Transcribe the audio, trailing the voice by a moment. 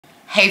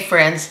Hey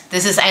friends,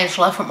 this is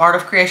Angela from Art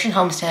of Creation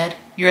Homestead.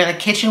 You're in the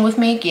kitchen with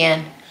me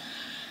again.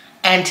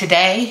 And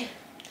today,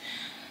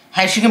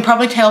 as you can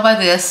probably tell by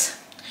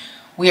this,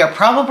 we are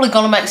probably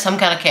going to make some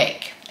kind of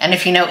cake. And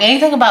if you know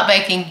anything about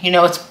baking, you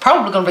know it's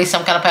probably going to be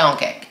some kind of pound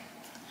cake.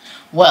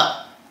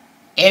 Well,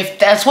 if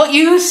that's what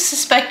you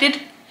suspected,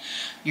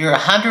 you're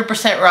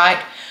 100%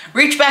 right.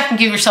 Reach back and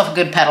give yourself a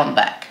good pat on the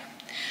back.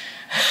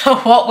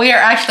 What we are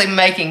actually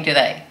making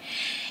today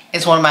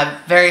is one of my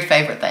very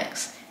favorite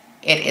things.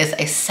 It is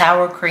a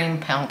sour cream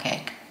pound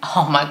cake.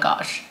 Oh my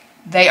gosh.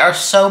 They are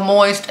so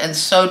moist and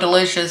so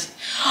delicious.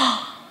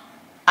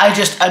 I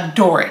just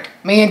adore it.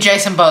 Me and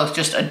Jason both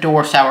just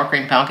adore sour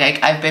cream pound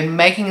cake. I've been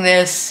making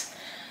this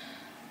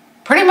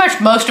pretty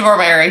much most of our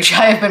marriage.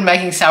 I have been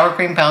making sour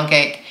cream pound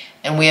cake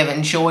and we have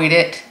enjoyed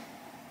it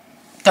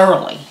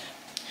thoroughly.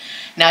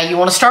 Now you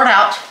want to start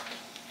out,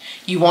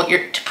 you want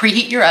to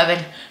preheat your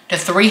oven to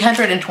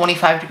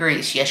 325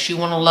 degrees. Yes, you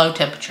want a low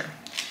temperature.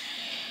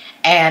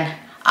 And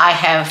I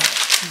have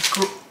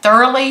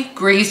thoroughly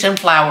greased and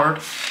floured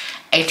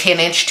a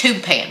 10-inch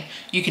tube pan.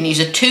 You can use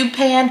a tube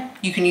pan,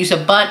 you can use a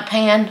bundt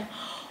pan,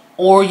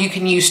 or you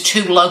can use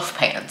 2 loaf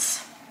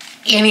pans.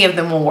 Any of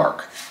them will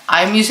work.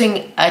 I'm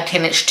using a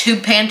 10-inch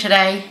tube pan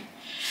today,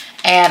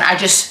 and I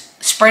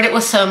just sprayed it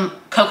with some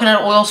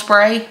coconut oil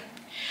spray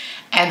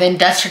and then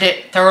dusted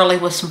it thoroughly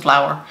with some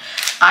flour.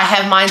 I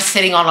have mine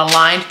sitting on a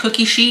lined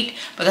cookie sheet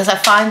because I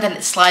find that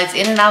it slides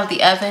in and out of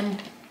the oven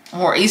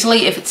more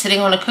easily if it's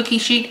sitting on a cookie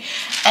sheet,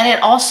 and it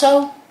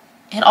also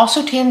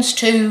tends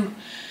to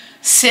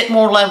sit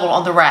more level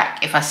on the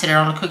rack if I sit it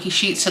on a cookie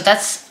sheet. So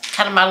that's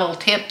kind of my little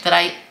tip that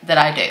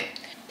I do.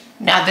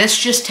 Now this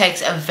just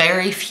takes a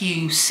very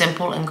few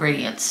simple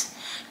ingredients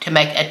to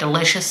make a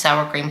delicious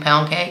sour cream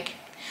pound cake.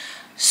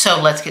 So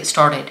let's get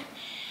started.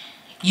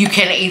 You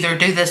can either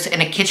do this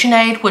in a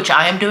KitchenAid, which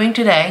I am doing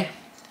today,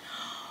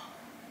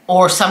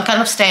 or some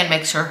kind of stand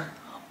mixer,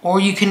 or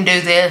you can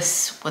do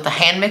this with a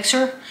hand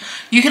mixer.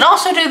 You can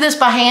also do this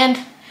by hand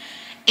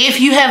if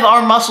you have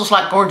arm muscles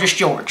like Gorgeous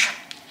George.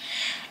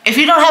 If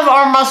you don't have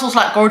arm muscles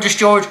like Gorgeous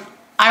George,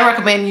 I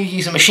recommend you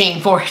use a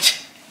machine for it.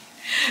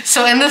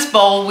 So in this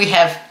bowl we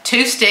have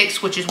 2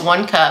 sticks, which is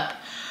 1 cup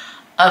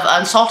of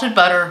unsalted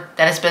butter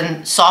that has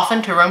been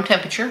softened to room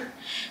temperature.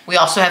 We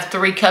also have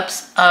 3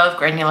 cups of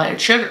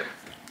granulated sugar.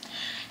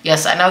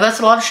 Yes, I know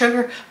that's a lot of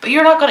sugar, but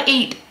you're not going to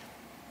eat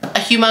a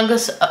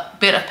humongous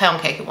bit of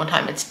pound cake at one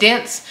time. It's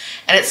dense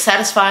and it's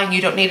satisfying.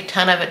 You don't need a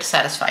ton of it to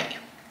satisfy you.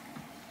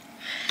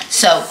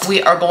 So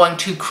we are going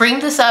to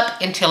cream this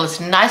up until it's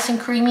nice and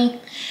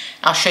creamy.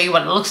 I'll show you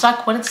what it looks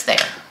like when it's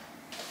there.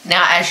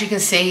 Now, as you can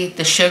see,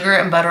 the sugar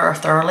and butter are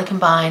thoroughly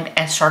combined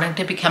and starting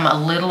to become a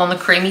little on the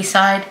creamy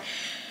side.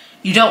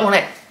 You don't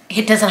want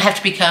it doesn't have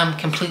to become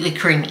completely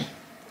creamy,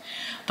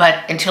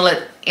 but until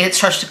it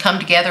starts to come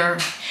together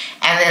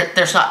and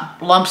there's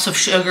not lumps of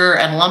sugar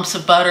and lumps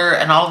of butter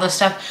and all this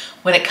stuff,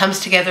 when it comes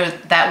together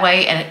that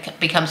way and it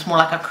becomes more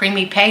like a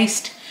creamy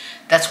paste,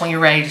 that's when you're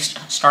ready to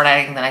start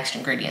adding the next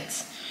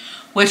ingredients,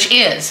 which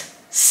is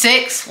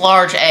 6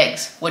 large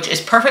eggs, which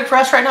is perfect for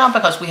us right now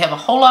because we have a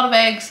whole lot of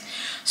eggs.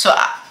 So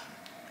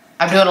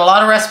I'm doing a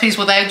lot of recipes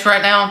with eggs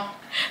right now.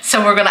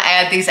 So we're gonna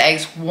add these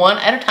eggs one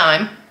at a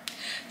time.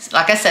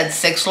 Like I said,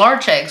 6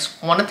 large eggs,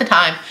 one at a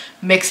time,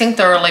 mixing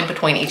thoroughly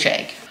between each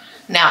egg.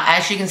 Now,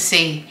 as you can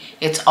see,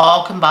 it's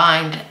all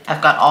combined.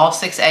 I've got all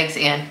 6 eggs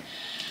in.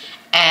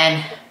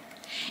 And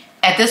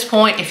at this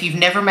point, if you've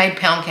never made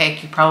pound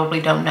cake, you probably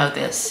don't know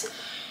this.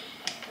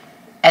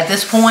 At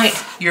this point,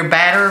 your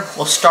batter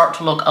will start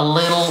to look a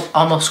little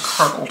almost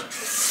curdled.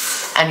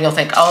 And you'll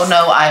think, oh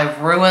no, I've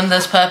ruined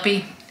this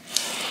puppy.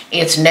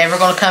 It's never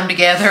gonna come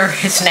together.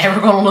 It's never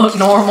gonna look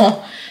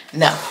normal.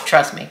 No,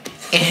 trust me,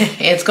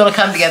 it's gonna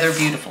come together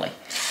beautifully.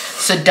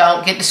 So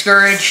don't get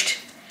discouraged.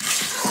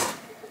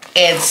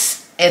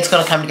 It's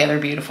gonna come together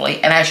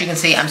beautifully. And as you can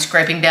see, I'm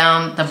scraping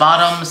down the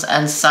bottoms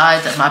and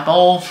sides of my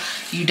bowl.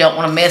 You don't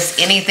wanna miss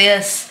any of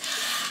this.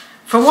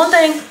 For one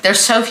thing, there's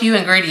so few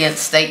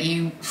ingredients that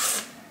you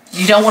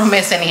don't wanna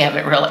miss any of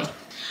it, really.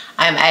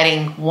 I'm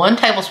adding 1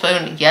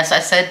 tablespoon, yes, I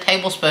said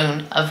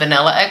tablespoon, of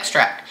vanilla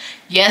extract.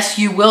 Yes,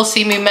 you will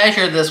see me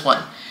measure this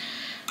one.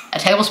 A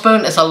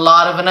tablespoon is a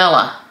lot of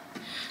vanilla.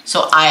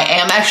 So I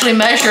am actually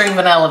measuring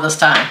vanilla this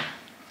time.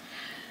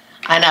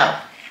 I know,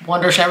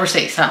 wonders never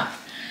cease, huh?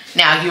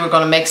 Now you are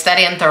going to mix that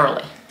in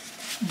thoroughly.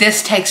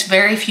 This takes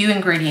very few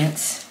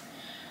ingredients.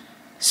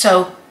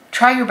 So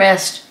try your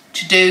best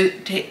to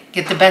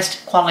get the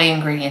best quality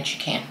ingredients you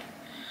can,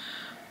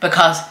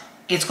 because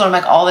it's going to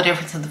make all the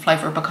difference in the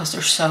flavor because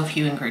there's so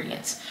few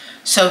ingredients.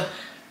 So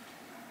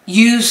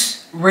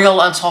use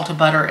real unsalted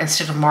butter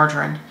instead of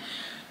margarine.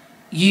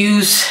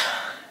 Use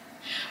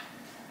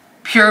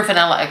pure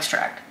vanilla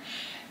extract.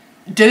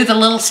 Do the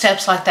little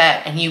steps like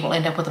that and you will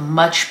end up with a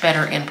much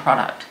better end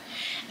product.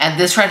 And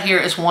this right here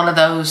is one of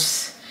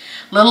those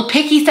little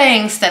picky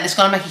things that is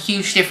going to make a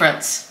huge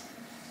difference.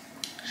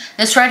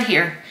 This right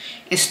here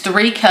is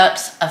 3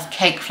 cups of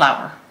cake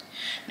flour.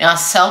 Now I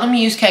seldom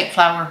use cake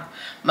flour.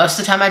 Most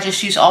of the time I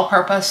just use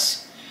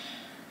all-purpose.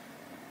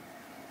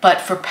 But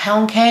for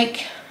pound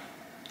cake,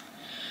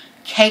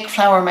 cake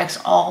flour makes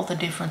all the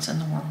difference in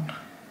the world.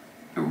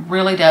 It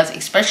really does,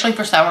 especially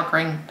for sour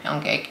cream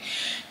pound cake.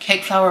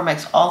 Cake flour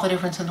makes all the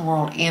difference in the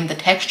world in the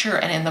texture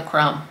and in the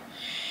crumb.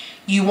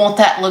 You want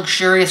that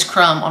luxurious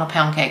crumb on a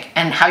pound cake,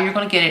 and how you're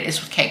going to get it is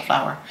with cake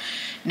flour.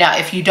 Now,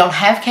 if you don't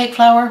have cake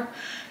flour,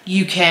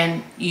 you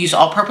can use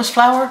all-purpose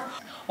flour,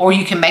 or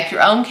you can make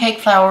your own cake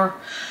flour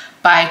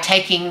by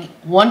taking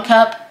 1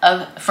 cup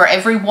for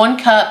every 1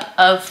 cup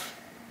of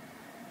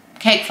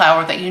cake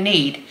flour that you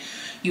need,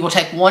 you will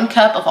take 1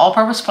 cup of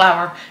all-purpose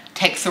flour,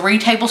 take 3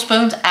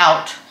 tablespoons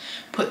out,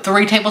 put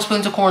 3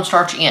 tablespoons of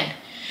cornstarch in.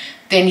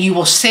 Then you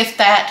will sift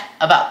that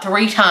about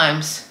 3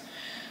 times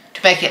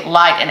to make it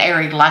light and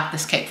airy like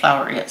this cake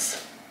flour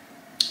is.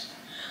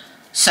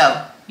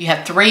 So you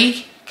have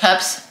 3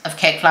 cups of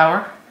cake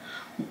flour,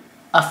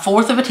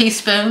 1/4 of a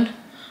teaspoon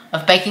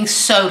of baking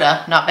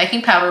soda, not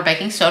baking powder,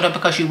 baking soda,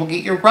 because you will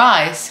get your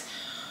rise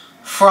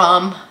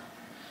from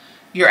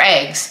your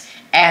eggs,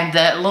 and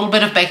the little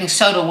bit of baking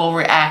soda will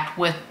react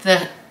with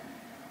the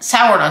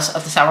sourness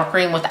of the sour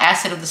cream, with the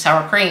acid of the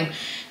sour cream,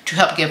 to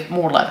help give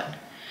more leaven.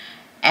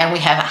 And we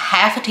have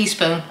 1/2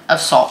 teaspoon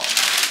of salt.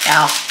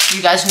 Now,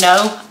 you guys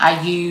know I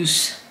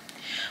use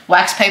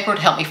wax paper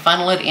to help me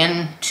funnel it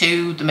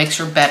into the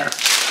mixer better.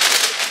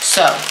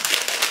 So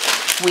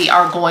we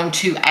are going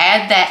to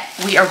add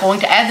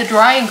the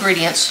dry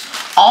ingredients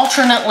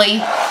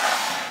alternately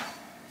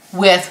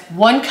with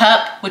 1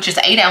 cup, which is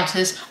 8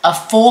 ounces,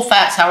 of full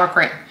fat sour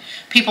cream.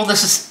 People,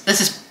 this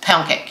is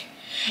pound cake.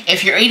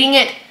 If you're eating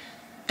it,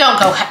 don't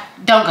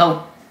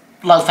go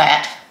low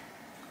fat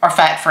or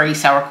fat-free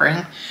sour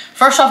cream.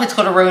 First off, it's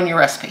going to ruin your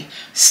recipe.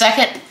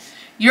 Second,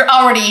 you're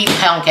already eating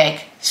pound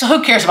cake, so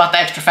who cares about the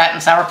extra fat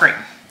in sour cream?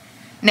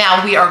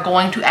 Now we are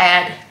going to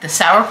add the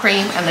sour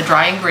cream and the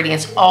dry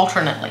ingredients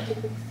alternately,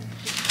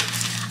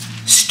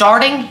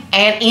 starting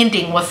and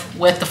ending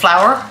with the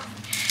flour.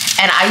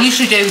 And I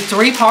usually do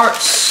 3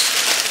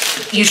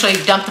 parts. Usually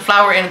dump the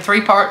flour in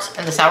 3 parts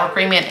and the sour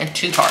cream in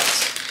 2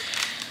 parts.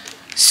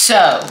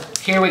 So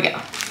here we go.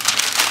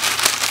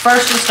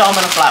 First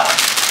installment of flour.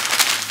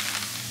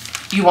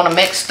 You want to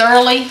mix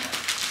thoroughly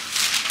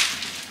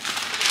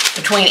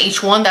between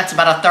each one. That's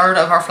about 1/3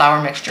 of our flour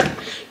mixture.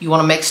 You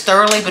want to mix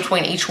thoroughly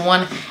between each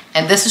one,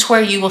 and this is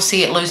where you will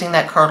see it losing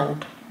that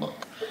curdled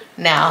look.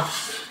 Now,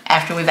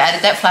 after we've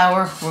added that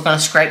flour, we're going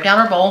to scrape down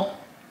our bowl.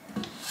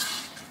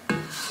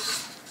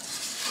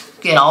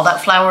 Get all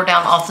that flour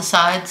down off the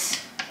sides.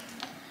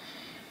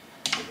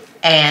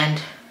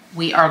 And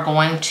we are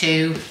going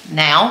to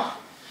now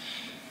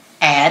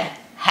add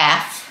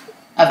 1/2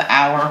 of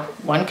our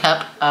 1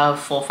 cup of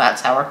full fat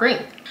sour cream.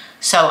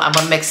 So I'm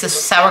going to mix this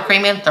sour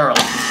cream in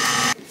thoroughly.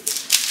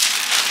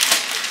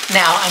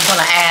 Now I'm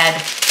going to add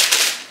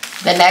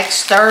the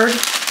next 1/3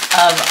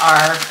 of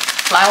our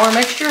flour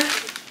mixture,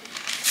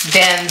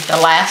 then the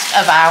last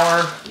of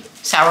our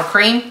sour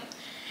cream,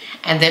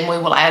 and then we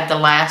will add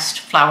the last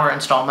flour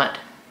installment.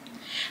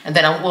 And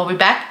then we'll be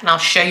back and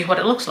I'll show you what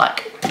it looks like.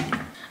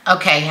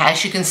 Okay,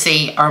 as you can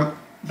see, our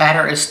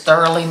batter is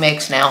thoroughly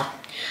mixed now.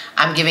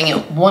 I'm giving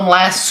it one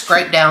last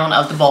scrape down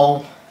of the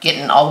bowl,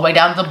 getting all the way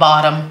down to the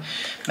bottom,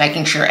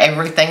 making sure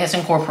everything is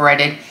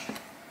incorporated.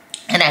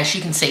 And as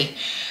you can see,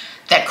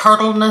 that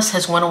curdledness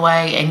has went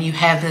away and you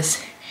have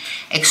this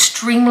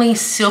extremely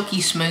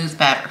silky smooth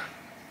batter.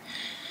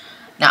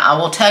 Now I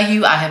will tell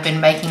you, I have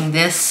been making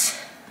this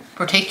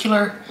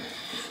particular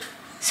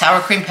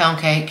sour cream pound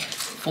cake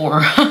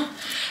for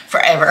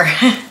forever,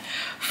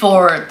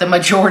 for the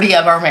majority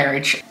of our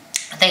marriage.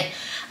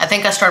 I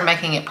think I started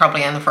making it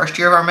probably in the first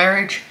year of our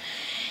marriage.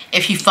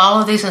 If you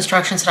follow these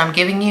instructions that I'm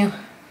giving you,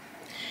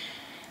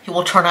 it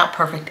will turn out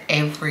perfect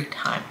every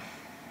time,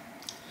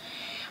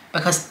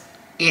 because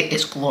it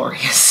is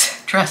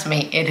glorious. Trust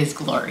me, it is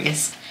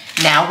glorious.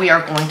 Now we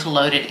are going to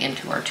load it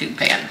into our tube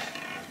pan.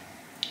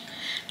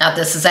 Now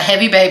this is a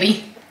heavy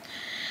baby,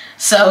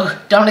 so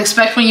don't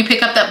expect when you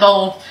pick up that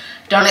bowl,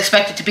 don't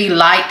expect it to be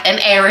light and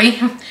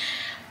airy.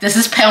 This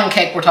is pound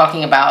cake we're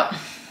talking about.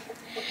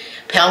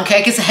 Pound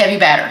cake is a heavy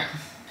batter.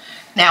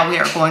 Now we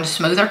are going to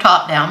smooth our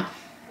top down.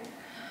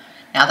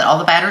 Now that all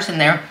the batter's in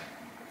there,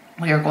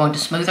 we are going to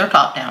smooth our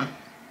top down.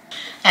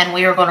 And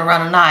we are going to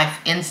run a knife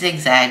in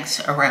zigzags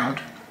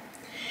around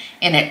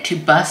in it to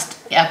bust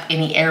up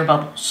any air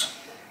bubbles,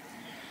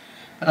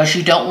 because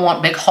you don't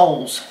want big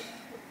holes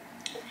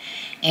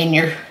in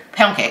your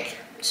pound cake.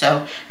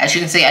 So as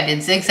you can see, I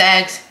did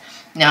zigzags.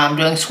 Now I'm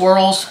doing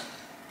swirls.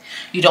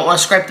 You don't want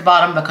to scrape the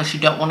bottom, because you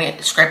don't want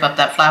to scrape up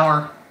that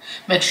flour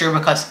mixture,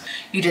 because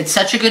you did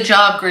such a good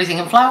job greasing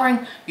and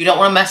flouring. You don't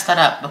want to mess that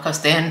up,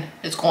 because then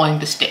it's going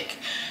to stick.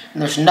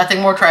 And there's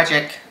nothing more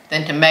tragic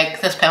than to make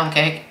this pound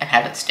cake and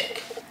have it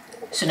stick.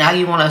 So now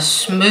you want to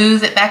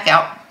smooth it back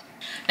out.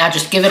 Now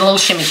just give it a little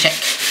shimmy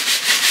shake.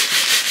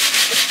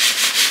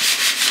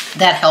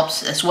 That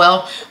helps as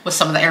well with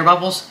some of the air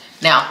bubbles.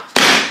 Now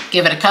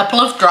give it a couple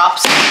of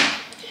drops.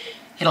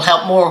 It'll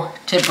help more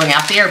to bring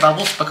out the air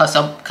bubbles, because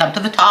they'll come to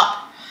the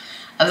top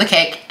of the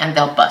cake and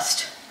they'll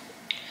bust.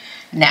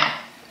 Now,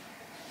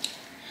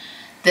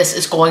 this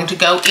is going to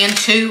go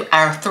into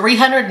our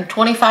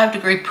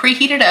 325-degree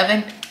preheated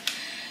oven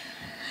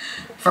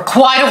for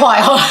quite a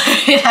while.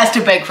 It has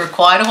to bake for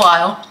quite a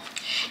while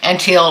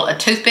until a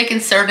toothpick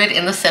inserted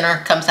in the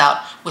center comes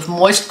out with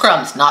moist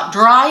crumbs, not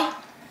dry.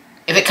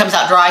 If it comes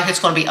out dry, it's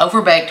going to be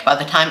overbaked by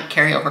the time it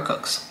carryover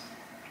cooks.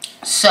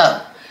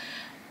 So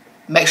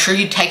make sure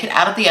you take it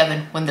out of the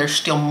oven when there's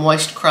still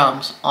moist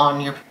crumbs on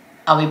your...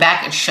 I'll be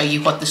back and show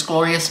you what this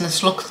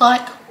gloriousness looks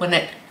like when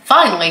it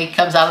finally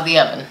comes out of the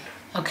oven.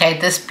 Okay,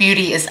 this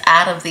beauty is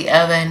out of the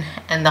oven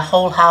and the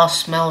whole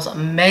house smells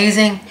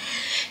amazing.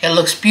 It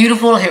looks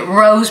beautiful. It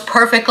rose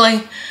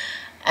perfectly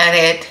and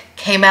it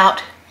came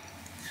out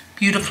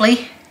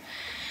beautifully.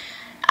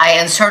 I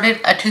inserted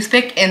a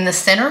toothpick in the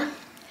center.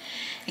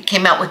 It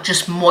came out with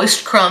just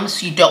moist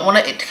crumbs. You don't want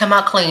it to come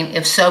out clean.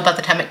 If so, by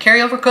the time it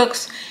carryover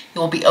cooks, it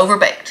will be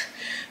overbaked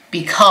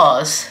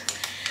because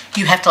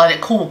you have to let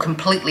it cool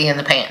completely in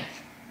the pan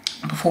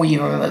before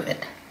you remove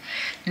it.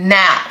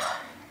 Now,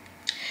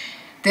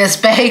 this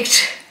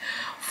baked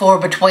for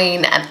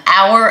between an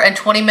hour and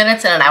 20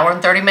 minutes and an hour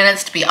and 30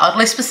 minutes to be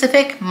oddly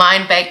specific.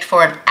 Mine baked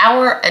for an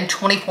hour and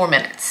 24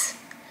 minutes.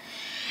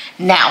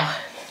 Now,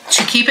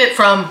 to keep it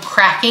from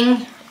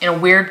cracking in a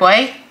weird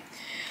way,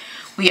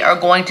 we are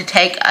going to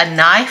take a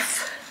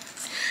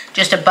knife,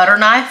 just a butter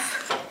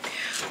knife,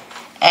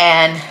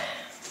 and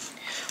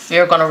we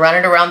are going to run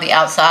it around the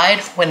outside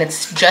when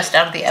it's just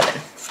out of the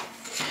oven,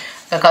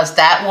 because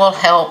that will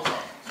help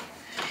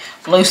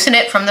loosen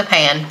it from the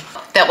pan.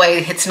 That way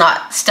it's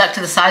not stuck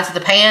to the sides of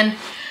the pan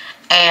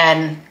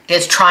and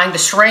is trying to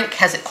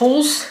shrink as it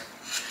cools,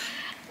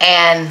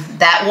 and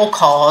that will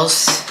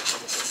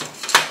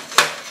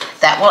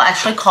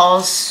actually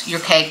cause your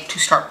cake to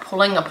start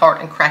pulling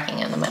apart and cracking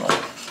in the middle.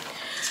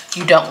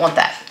 You don't want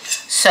that.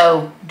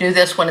 So do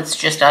this when it's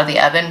just out of the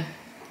oven.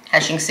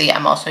 As you can see,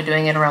 I'm also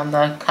doing it around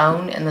the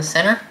cone in the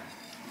center.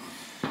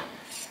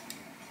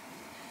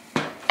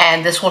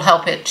 And this will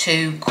help it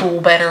to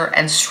cool better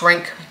and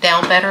shrink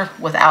down better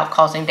without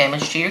causing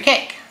damage to your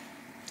cake.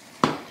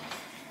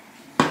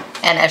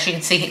 And as you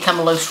can see, it comes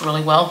loose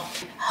really well.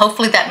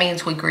 Hopefully that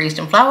means we greased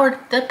and floured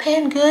the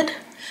pan good.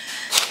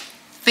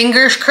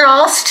 Fingers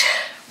crossed.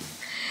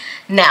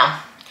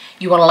 Now,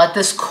 you want to let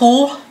this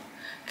cool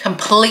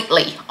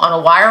completely on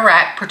a wire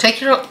rack,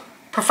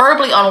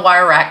 preferably on a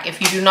wire rack. If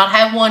you do not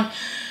have one,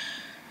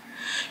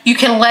 you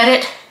can let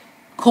it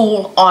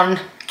cool on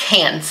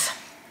cans.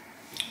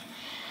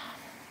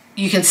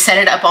 You can set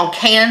it up on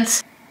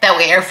cans. That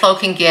way airflow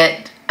can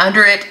get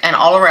under it and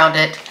all around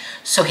it,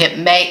 so it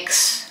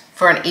makes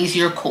for an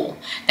easier cool.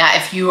 Now,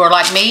 if you are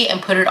like me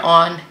and put it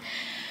on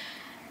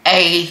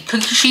a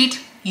cookie sheet,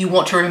 you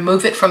want to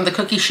remove it from the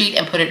cookie sheet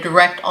and put it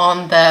direct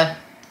on the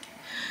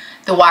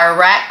wire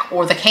rack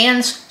or the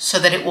cans so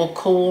that it will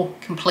cool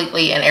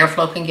completely and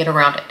airflow can get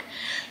around it.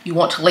 You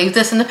want to leave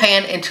this in the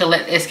pan until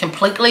it is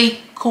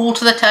completely cool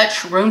to the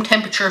touch, room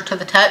temperature to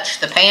the touch.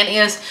 The pan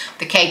is,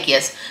 the cake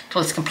is,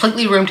 until it's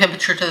completely room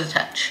temperature to the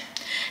touch.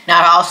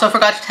 Now, I also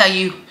forgot to tell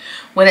you,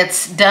 when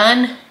it's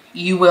done,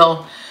 you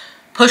will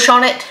push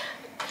on it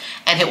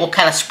and it will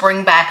kind of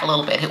spring back a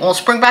little bit. It won't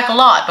spring back a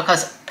lot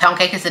because pound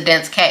cake is a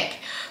dense cake.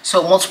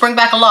 So it won't spring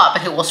back a lot,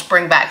 but it will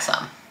spring back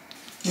some.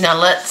 Now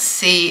let's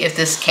see if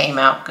this came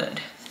out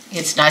good.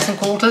 It's nice and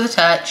cool to the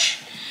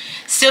touch.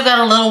 Still got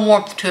a little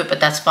warmth to it,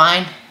 but that's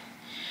fine.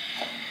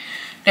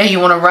 Now you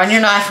want to run your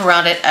knife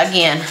around it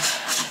again.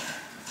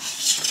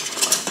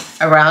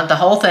 Around the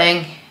whole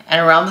thing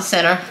and around the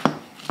center.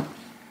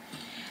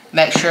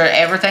 Make sure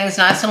everything's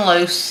nice and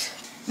loose.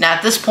 Now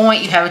at this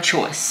point you have a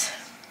choice.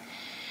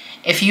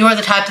 If you are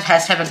the type that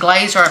has to have a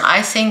glaze or an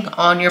icing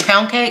on your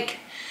pound cake,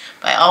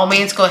 by all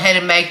means go ahead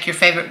and make your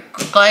favorite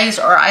glaze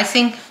or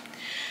icing.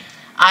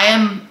 I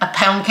am a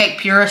pound cake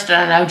purist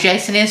and I know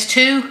Jason is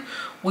too.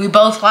 We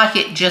both like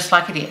it just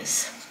like it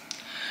is.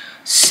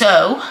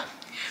 So,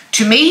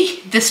 to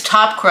me, this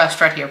top crust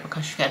right here,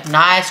 because you've got a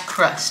nice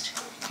crust.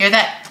 Hear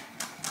that?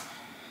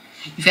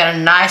 You've got a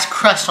nice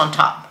crust on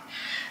top.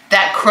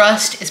 That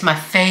crust is my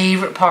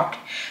favorite part.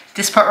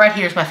 This part right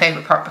here is my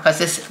favorite part because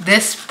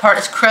this part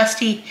is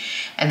crusty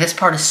and this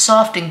part is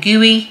soft and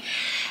gooey.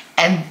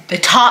 And the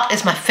top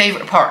is my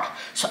favorite part.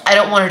 So I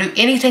don't want to do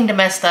anything to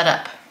mess that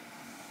up.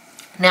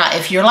 Now,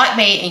 if you're like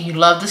me and you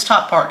love this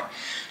top part,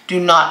 do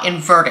not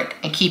invert it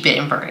and keep it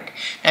inverted.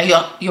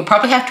 Now, you'll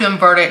probably have to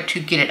invert it to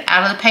get it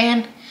out of the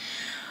pan,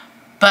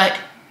 but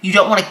you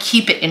don't want to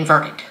keep it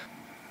inverted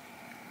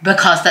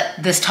because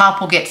this top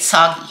will get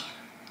soggy.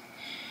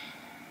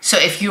 So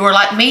if you are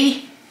like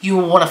me, you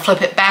will want to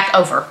flip it back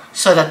over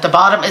so that the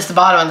bottom is the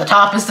bottom and the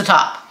top is the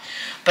top.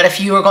 But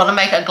if you are going to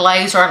make a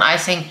glaze or an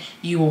icing,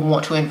 you will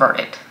want to invert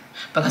it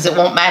because it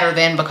won't matter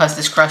then because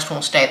this crust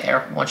won't stay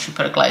there once you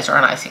put a glaze or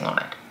an icing on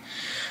it.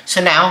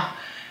 So now,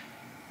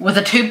 with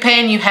a tube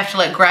pan, you have to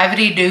let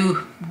gravity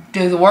do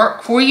the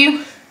work for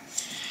you.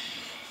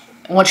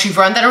 Once you've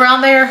run that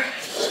around there,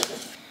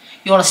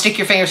 you want to stick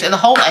your fingers in the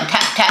hole and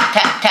tap, tap,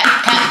 tap,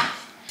 tap, tap.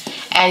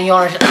 And you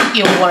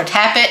want to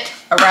tap it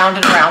around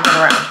and around and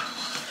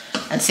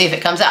around and see if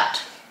it comes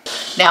out.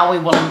 Now we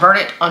will invert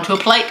it onto a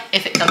plate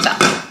if it comes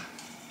out.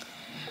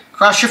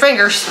 Cross your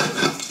fingers.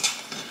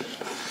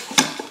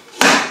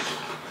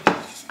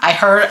 I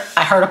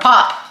I heard a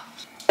pop.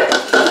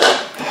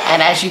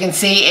 And as you can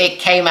see, it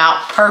came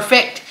out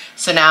perfect.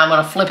 So now I'm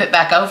gonna flip it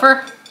back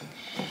over.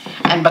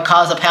 And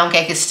because a pound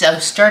cake is so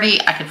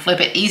sturdy, I can flip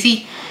it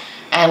easy.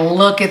 And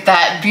look at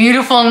that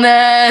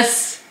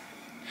beautifulness.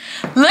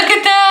 Look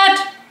at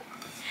that.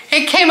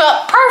 It came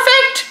out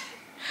perfect.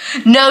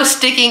 No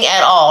sticking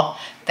at all.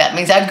 That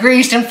means I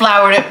greased and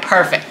floured it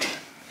perfect.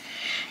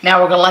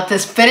 Now we're gonna let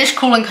this finish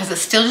cooling because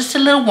it's still just a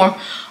little warm.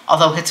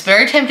 Although it's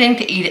very tempting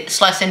to eat it,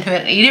 slice into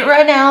it and eat it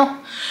right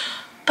now.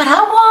 But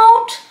I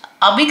won't.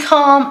 I'll be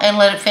calm and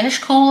let it finish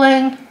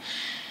cooling.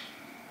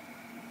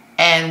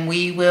 And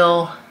we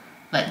will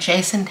let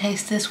Jason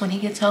taste this when he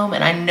gets home.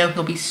 And I know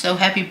he'll be so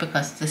happy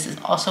because this is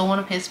also one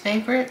of his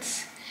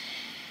favorites.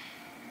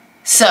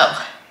 So,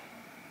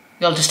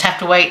 you'll just have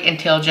to wait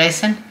until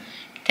Jason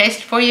tastes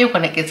it for you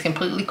when it gets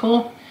completely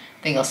cool.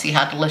 Then you'll see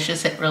how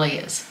delicious it really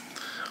is.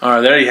 All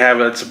right, there you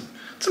have it.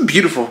 It's a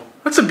beautiful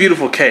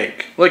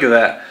cake. Look at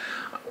that.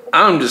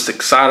 I'm just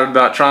excited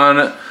about trying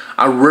it.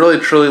 I really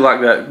truly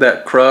like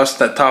that crust,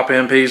 that top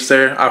end piece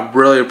there. I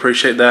really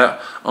appreciate that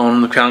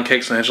on the pound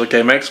cakes and Angela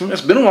K makes them.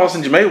 It's been a while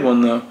since you made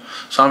one though,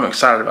 so I'm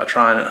excited about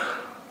trying it.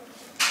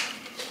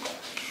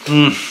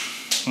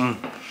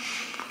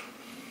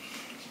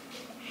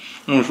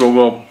 It's so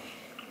good.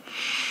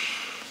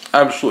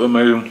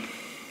 Absolutely amazing.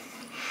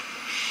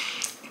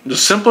 The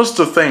simplest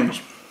of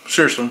things,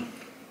 seriously.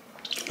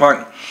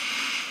 Like,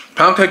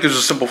 pound cake is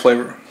a simple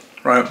flavor,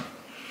 right?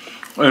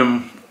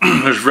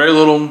 There's very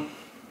little,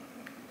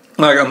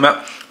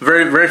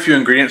 very few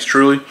ingredients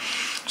truly,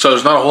 so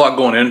there's not a whole lot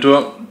going into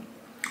it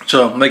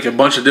to make a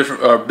bunch of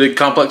different big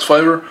complex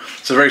flavor.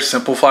 It's a very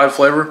simplified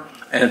flavor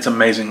and it's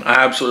amazing. I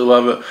absolutely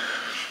love it.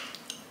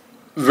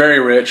 Very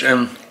rich,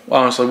 and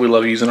honestly we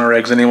love using our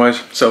eggs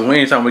anyways, so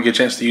anytime we get a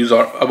chance to use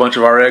a bunch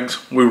of our eggs,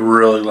 we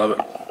really love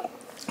it.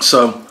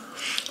 So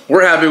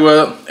we're happy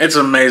with it. It's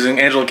amazing.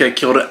 Angela K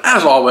killed it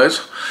as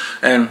always,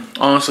 and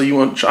honestly, you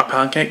want to try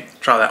pound cake,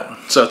 try that one.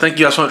 So thank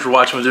you guys so much for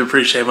watching. I do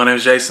appreciate it. My name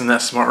is Jason.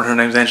 That's Smart. Her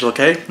name is Angela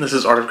K. This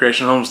is Art of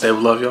Creation Homestead.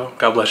 We love y'all.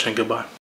 God bless you and goodbye.